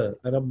 That was an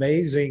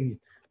amazing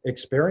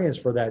experience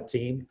for that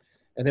team.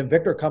 And then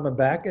Victor coming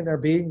back, and there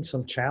being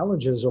some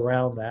challenges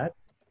around that.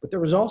 But there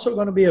was also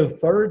going to be a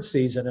 3rd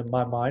season in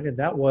my mind, and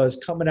that was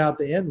coming out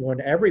the end when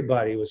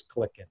everybody was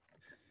clicking.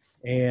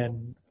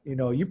 And,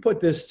 you put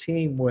this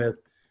team with,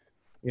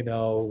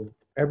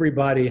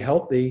 everybody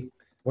healthy,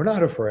 we're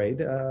not afraid.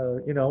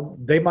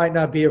 They might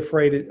not be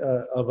afraid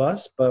of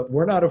us, but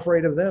we're not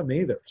afraid of them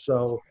either.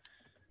 So,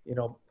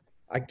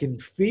 I can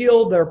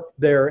feel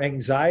their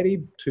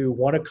anxiety to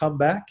want to come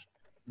back.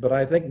 But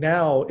I think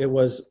now it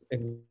was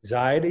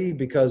anxiety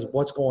because of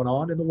what's going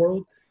on in the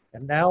world.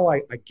 And now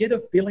I get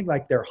a feeling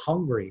like they're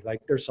hungry, like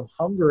there's some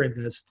hunger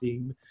in this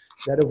team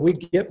that if we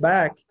get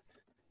back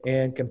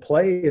and can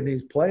play in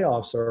these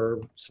playoffs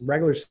or some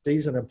regular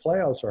season and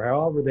playoffs or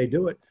however they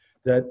do it,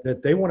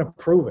 that they want to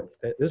prove it,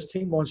 that this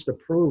team wants to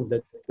prove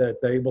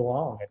that they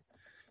belong. And,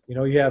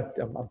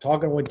 I'm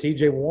talking with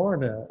TJ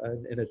Warren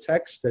in a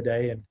text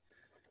today, and,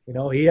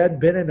 he hadn't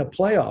been in the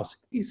playoffs.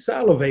 He's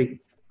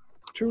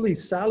truly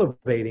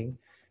salivating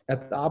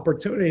at the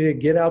opportunity to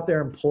get out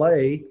there and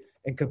play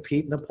and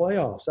compete in the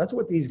playoffs. That's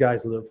what these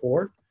guys live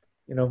for.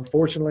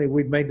 Fortunately,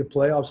 we've made the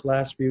playoffs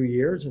last few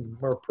years, and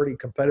we're a pretty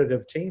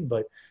competitive team,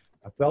 but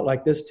I felt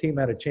like this team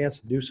had a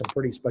chance to do some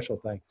pretty special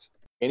things.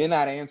 And in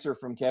that answer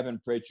from Kevin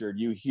Pritchard,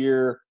 you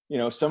hear,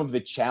 some of the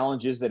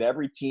challenges that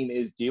every team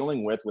is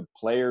dealing with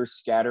players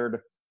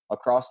scattered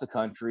across the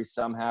country,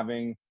 some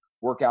having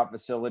workout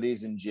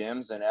facilities and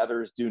gyms and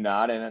others do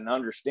not. And an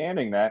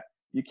understanding that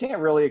you can't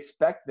really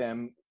expect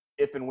them,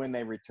 if and when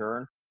they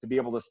return, to be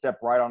able to step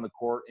right on the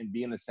court and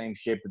be in the same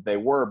shape that they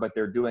were, but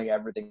they're doing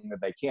everything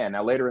that they can.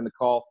 Now, later in the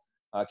call,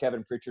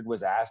 Kevin Pritchard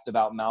was asked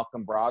about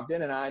Malcolm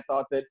Brogdon, and I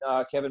thought that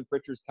Kevin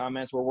Pritchard's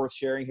comments were worth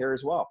sharing here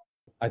as well.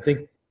 I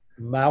think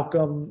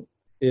Malcolm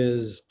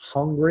is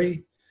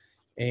hungry,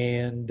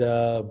 and,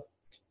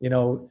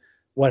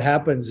 what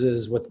happens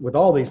is with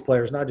all these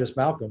players, not just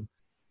Malcolm,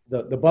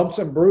 the bumps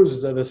and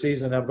bruises of the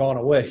season have gone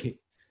away,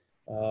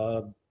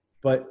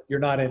 but you're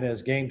not in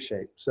his game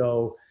shape.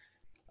 So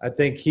I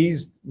think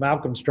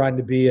Malcolm's trying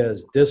to be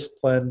as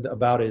disciplined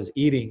about his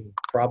eating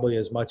probably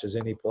as much as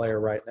any player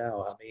right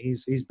now. I mean,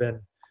 he's been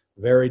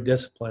very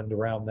disciplined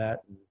around that.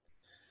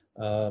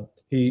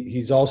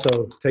 He's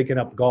also taken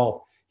up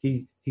golf.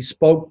 He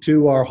spoke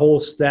to our whole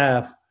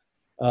staff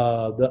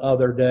the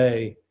other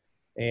day,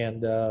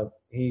 and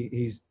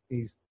he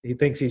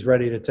thinks he's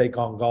ready to take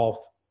on golf,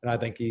 and I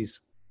think he's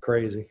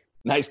crazy.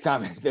 Nice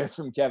comment there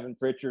from Kevin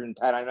Pritchard. And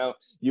Pat, I know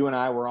you and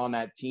I were on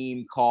that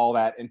team call,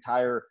 that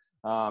entire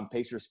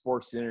Pacer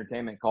Sports and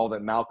Entertainment call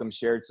that Malcolm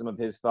shared some of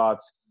his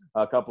thoughts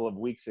a couple of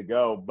weeks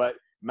ago. But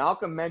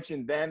Malcolm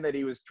mentioned then that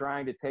he was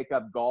trying to take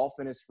up golf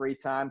in his free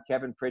time.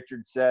 Kevin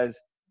Pritchard says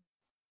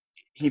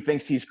he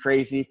thinks he's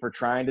crazy for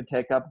trying to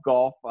take up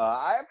golf.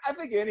 I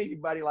think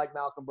anybody like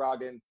Malcolm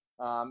Brogdon,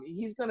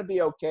 he's going to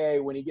be okay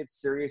when he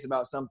gets serious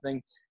about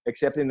something,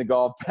 accepting the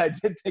golf. But I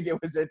did think it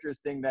was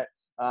interesting that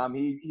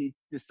he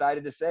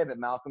decided to say that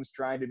Malcolm's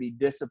trying to be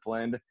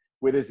disciplined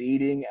with his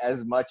eating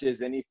as much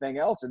as anything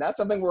else, and that's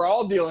something we're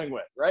all dealing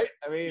with, right?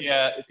 I mean,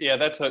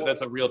 that's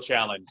a real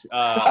challenge.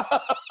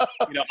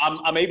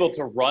 I'm able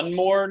to run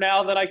more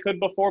now than I could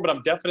before, but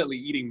I'm definitely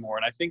eating more,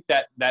 and I think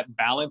that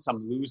balance,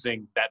 I'm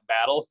losing that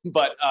battle,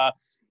 but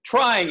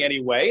trying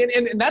anyway,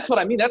 and that's what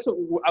I mean. That's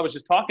what I was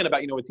just talking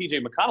about, with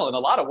TJ McConnell. In a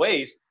lot of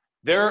ways,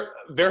 they're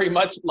very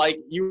much like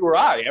you or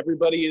I.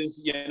 Everybody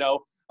is,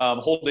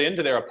 holed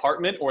into their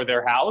apartment or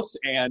their house,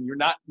 and you're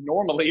not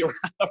normally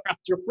around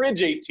your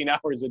fridge 18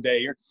 hours a day.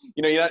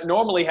 You don't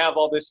normally have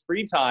all this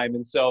free time.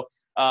 And so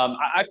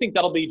I think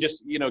that'll be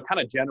just,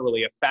 kind of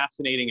generally a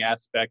fascinating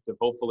aspect of,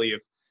 hopefully,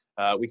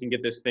 if we can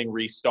get this thing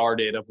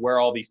restarted, of where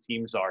all these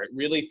teams are. It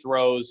really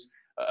throws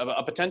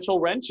a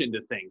potential wrench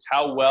into things.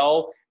 How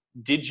well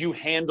did you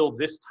handle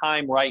this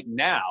time right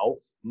now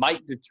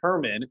might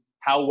determine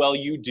how well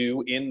you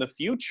do in the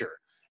future.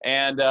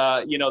 And,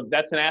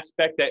 that's an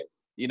aspect that,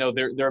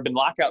 there have been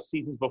lockout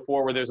seasons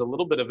before where there's a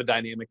little bit of a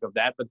dynamic of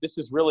that, but this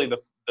is really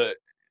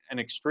an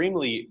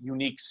extremely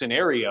unique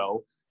scenario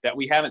that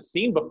we haven't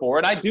seen before.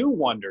 And I do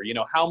wonder,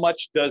 how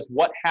much does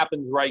what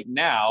happens right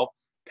now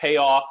pay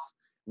off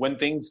when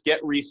things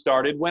get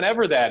restarted,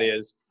 whenever that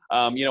is?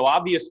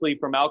 Obviously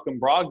for Malcolm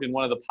Brogdon,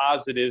 one of the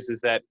positives is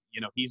that,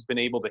 he's been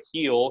able to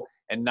heal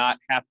and not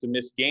have to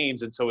miss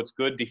games. And so it's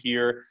good to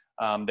hear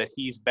that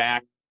he's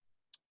back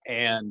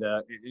and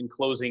in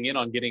closing in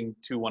on getting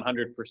to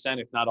 100%,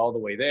 if not all the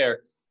way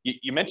there.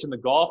 You mentioned the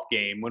golf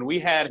game. When we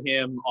had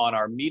him on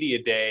our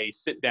media day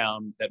sit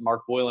down that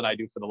Mark Boyle and I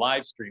do for the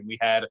live stream, we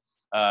had,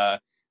 I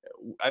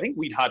think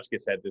Weed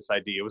Hotchkiss had this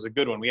idea. It was a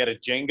good one. We had a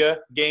Jenga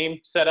game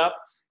set up,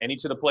 and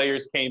each of the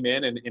players came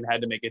in and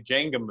had to make a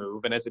Jenga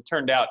move. And as it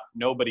turned out,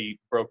 nobody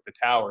broke the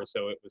tower.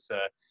 So it was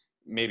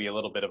maybe a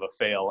little bit of a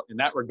fail in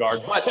that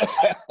regard. But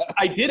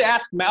I did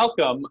ask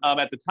Malcolm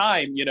at the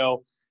time,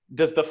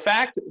 does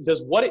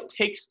what it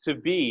takes to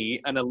be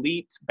an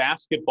elite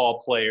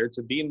basketball player,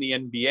 to be in the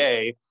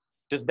NBA,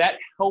 does that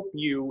help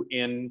you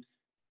in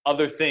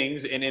other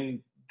things? And in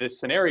this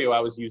scenario, I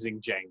was using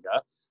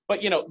Jenga. But,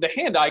 the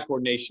hand-eye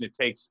coordination it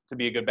takes to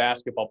be a good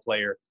basketball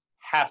player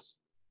has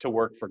to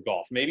work for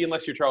golf. Maybe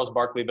unless you're Charles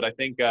Barkley, but I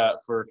think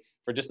for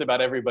just about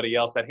everybody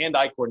else, that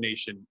hand-eye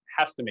coordination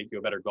has to make you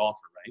a better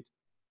golfer, right?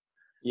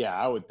 Yeah,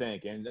 I would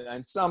think.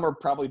 And some are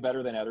probably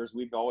better than others.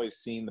 We've always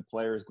seen the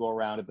players go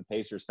around at the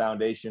Pacers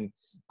Foundation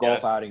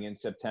golf outing in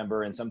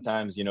September. And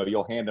sometimes,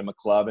 you'll hand them a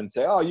club and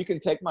say, oh, you can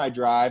take my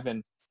drive.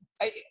 And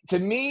to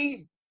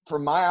me,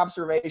 from my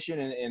observation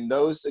in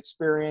those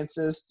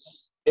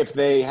experiences, if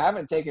they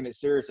haven't taken it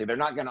seriously, they're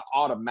not going to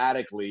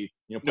automatically,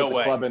 put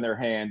the club in their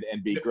hand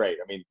and be great.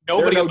 I mean,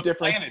 nobody no on the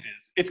different. planet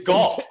is. It's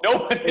golf.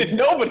 Nobody's.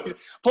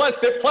 Plus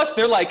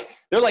they're like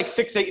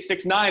 6'8",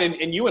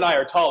 6'9", and you and I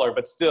are taller,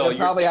 but still, they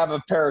probably have a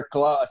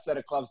set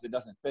of clubs that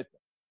doesn't fit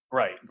them.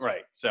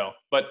 Right. So,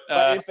 but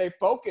if they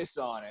focus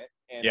on it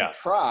and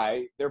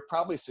try, they're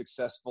probably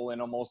successful in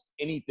almost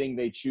anything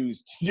they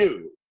choose to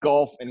do,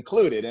 golf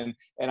included.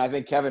 And I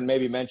think Kevin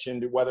maybe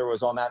mentioned, whether it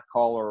was on that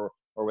call or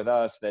with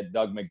us, that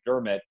Doug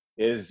McDermott,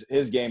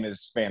 his game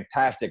is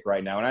fantastic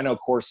right now. And I know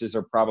courses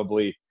are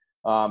probably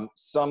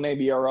some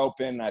maybe are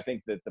open. I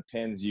think that the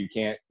pins, you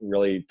can't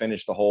really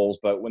finish the holes,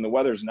 but when the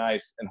weather's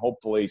nice and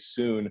hopefully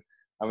soon,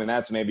 I mean,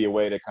 that's maybe a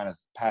way to kind of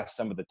pass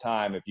some of the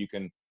time if you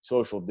can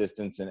social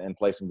distance and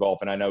play some golf.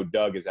 And I know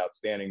Doug is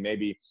outstanding.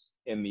 Maybe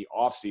in the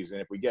off season,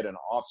 if we get an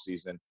off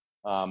season,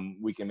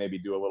 we can maybe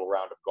do a little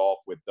round of golf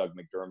with Doug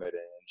McDermott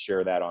and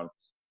share that on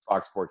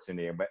Fox Sports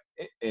Indiana. But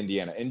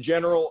in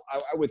general,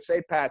 I would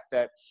say, Pat,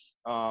 that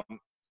I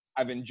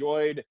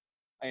enjoyed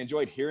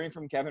hearing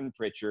from Kevin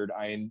Pritchard.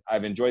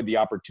 I've enjoyed the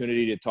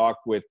opportunity to talk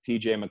with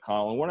TJ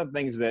McConnell. And one of the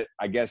things that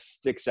I guess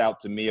sticks out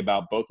to me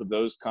about both of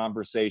those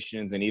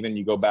conversations, and even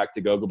you go back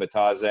to Goga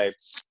Bitadze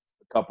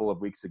a couple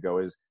of weeks ago,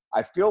 is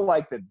I feel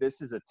like that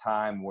this is a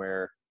time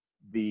where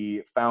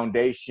the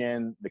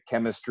foundation, the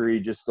chemistry,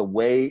 just the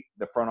way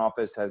the front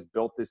office has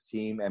built this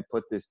team and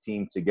put this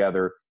team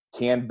together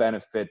can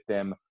benefit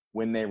them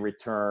when they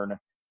return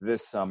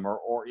this summer,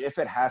 or if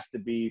it has to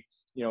be,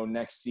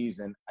 next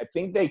season. I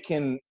think they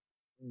can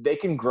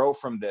grow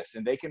from this,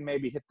 and they can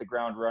maybe hit the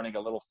ground running a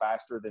little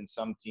faster than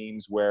some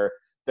teams where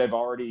they've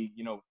already,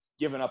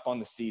 given up on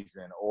the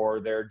season,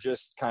 or they're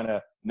just kind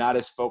of not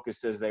as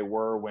focused as they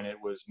were when it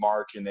was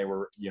March and they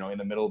were, in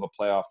the middle of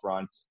a playoff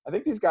run. I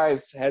think these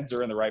guys' heads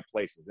are in the right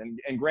places.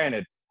 And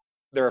granted,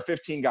 there are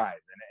 15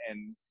 guys and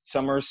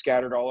some are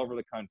scattered all over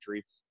the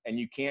country, and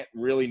you can't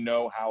really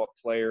know how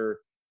a player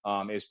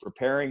is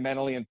preparing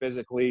mentally and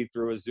physically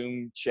through a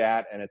Zoom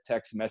chat and a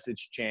text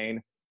message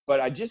chain. But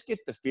I just get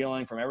the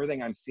feeling from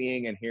everything I'm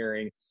seeing and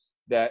hearing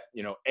that,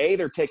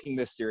 they're taking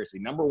this seriously.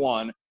 Number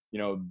one,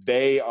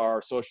 they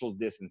are social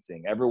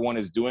distancing. Everyone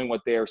is doing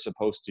what they are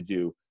supposed to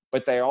do,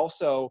 but they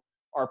also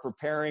are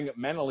preparing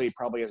mentally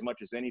probably as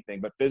much as anything,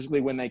 but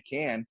physically when they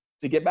can,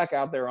 to get back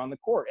out there on the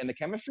court. And the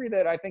chemistry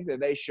that I think that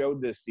they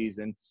showed this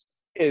season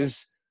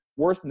is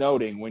worth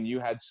noting when you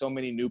had so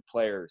many new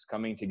players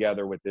coming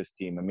together with this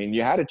team. I mean,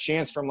 you had a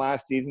chance from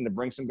last season to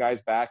bring some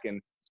guys back,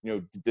 and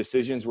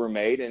decisions were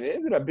made, and it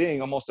ended up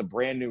being almost a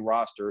brand new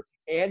roster,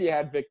 and you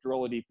had Victor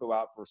Oladipo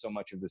out for so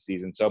much of the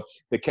season. So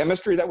the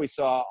chemistry that we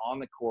saw on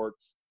the court,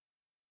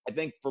 I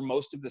think for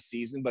most of the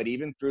season, but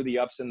even through the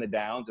ups and the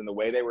downs and the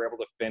way they were able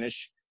to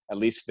finish at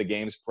least the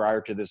games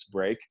prior to this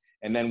break,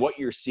 and then what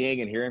you're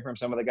seeing and hearing from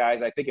some of the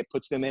guys, I think it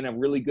puts them in a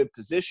really good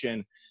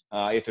position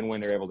if and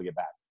when they're able to get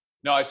back.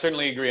 No, I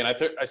certainly agree, and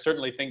I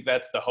certainly think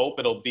that's the hope.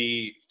 It'll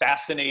be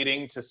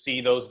fascinating to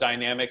see those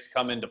dynamics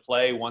come into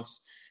play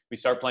once we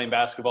start playing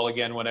basketball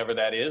again, whenever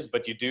that is.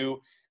 But you do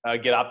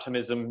get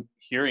optimism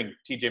hearing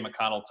TJ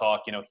McConnell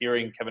talk,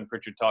 hearing Kevin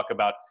Pritchard talk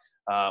about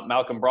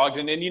Malcolm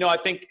Brogdon. And, I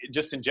think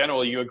just in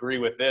general, you agree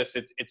with this.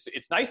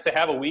 It's nice to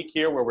have a week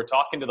here where we're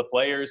talking to the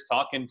players,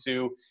 talking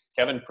to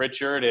Kevin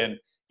Pritchard, and,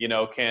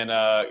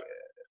 can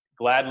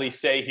gladly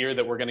say here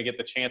that we're going to get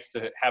the chance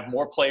to have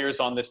more players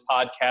on this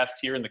podcast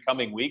here in the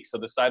coming weeks. So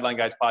the Sideline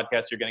Guys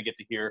podcast, you're going to get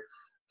to hear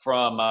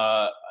from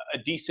a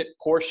decent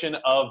portion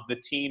of the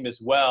team as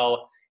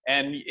well.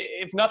 And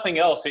if nothing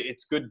else,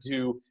 it's good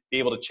to be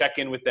able to check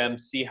in with them,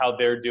 see how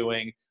they're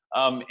doing,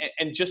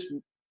 and just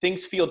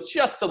things feel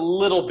just a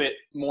little bit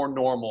more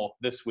normal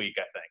this week,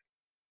 I think.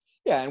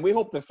 Yeah, and we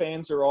hope the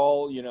fans are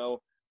all,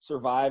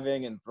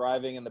 surviving and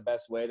thriving in the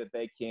best way that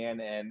they can.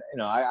 And,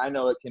 I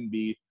know it can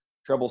be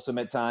troublesome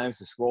at times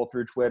to scroll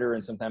through Twitter,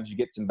 and sometimes you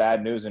get some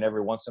bad news, and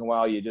every once in a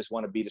while you just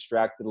want to be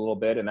distracted a little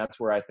bit. And that's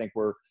where I think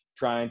we're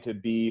trying to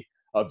be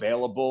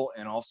available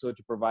and also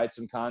to provide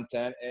some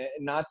content, and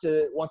not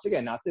to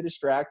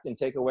distract and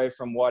take away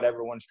from what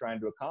everyone's trying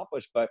to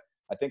accomplish. But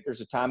I think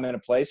there's a time and a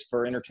place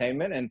for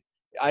entertainment. And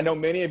I know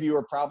many of you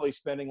are probably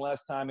spending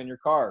less time in your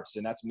cars,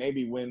 and that's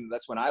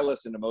when I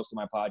listen to most of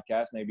my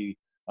podcasts, maybe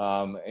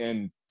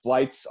in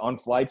flights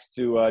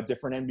to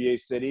different NBA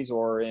cities,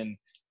 or in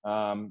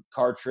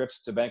car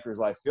trips to Bankers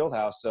Life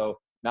Fieldhouse. So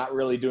not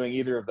really doing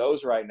either of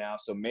those right now.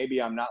 So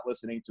maybe I'm not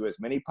listening to as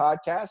many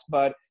podcasts,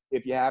 but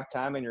if you have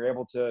time and you're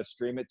able to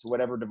stream it to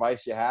whatever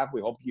device you have,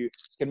 we hope you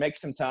can make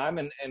some time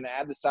and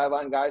add the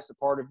Sideline Guys to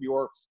part of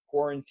your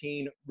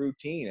quarantine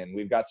routine. And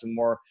we've got some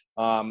more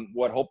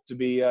what hope to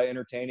be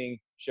entertaining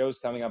shows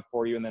coming up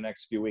for you in the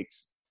next few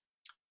weeks.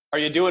 Are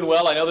you doing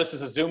well? I know this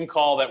is a Zoom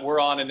call that we're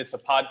on, and it's a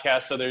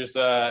podcast, so there's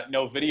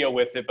no video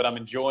with it, but I'm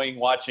enjoying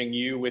watching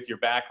you with your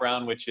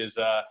background, which is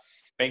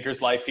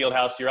Bankers Life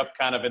Fieldhouse. You're up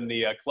kind of in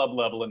the club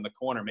level in the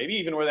corner, maybe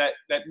even where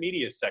that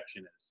media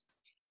section is.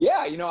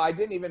 Yeah, I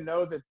didn't even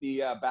know that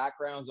the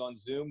backgrounds on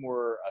Zoom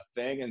were a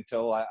thing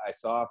until I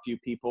saw a few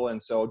people.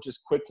 And so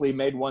just quickly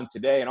made one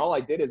today. And all I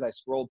did is I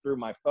scrolled through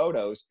my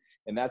photos,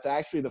 and that's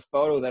actually the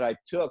photo that I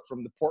took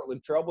from the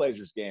Portland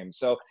Trailblazers game.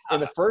 So in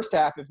the first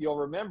half, if you'll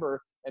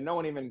remember, and no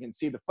one even can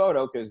see the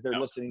photo because they're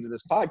listening to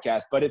this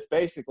podcast, but it's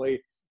basically,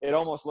 it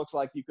almost looks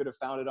like you could have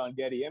found it on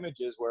Getty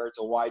Images, where it's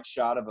a wide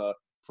shot of a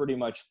pretty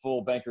much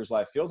full Bankers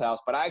Life Fieldhouse.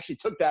 But I actually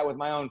took that with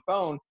my own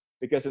phone,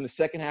 because in the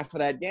second half of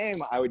that game,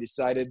 I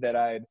decided that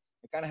I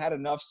kind of had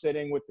enough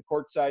sitting with the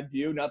courtside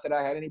view. Not that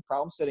I had any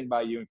problem sitting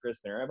by you and Chris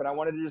there, but I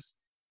wanted to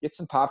just get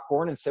some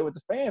popcorn and sit with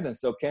the fans. And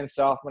so Ken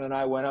Southman and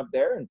I went up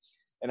there,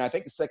 and I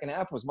think the second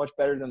half was much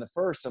better than the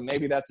first. So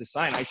maybe that's a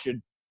sign I should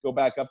go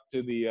back up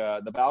to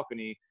the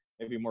balcony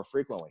maybe more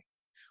frequently.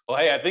 Well,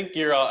 hey, I think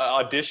you're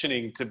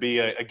auditioning to be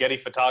a Getty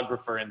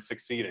photographer and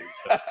succeeding.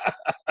 So.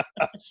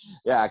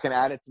 Yeah, I can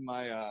add it to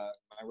my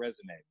my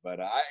resume. But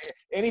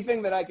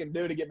anything that I can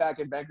do to get back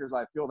in Bankers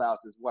Life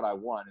Fieldhouse is what I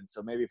want. And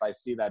so maybe if I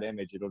see that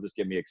image, it'll just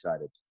get me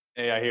excited.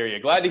 Hey, I hear you.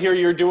 Glad to hear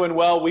you're doing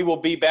well. We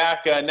will be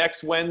back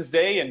next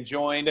Wednesday and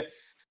joined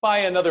by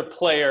another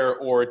player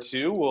or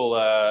two.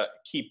 We'll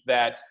keep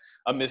that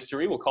a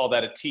mystery. We'll call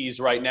that a tease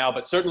right now.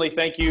 But certainly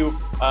thank you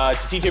to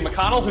TJ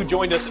McConnell, who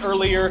joined us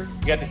earlier.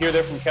 You got to hear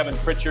there from Kevin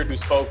Pritchard, who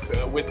spoke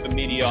with the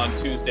media on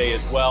Tuesday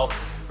as well.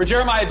 For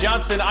Jeremiah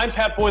Johnson, I'm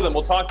Pat Boylan.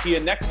 We'll talk to you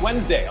next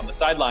Wednesday on the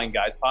Sideline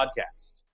Guys podcast.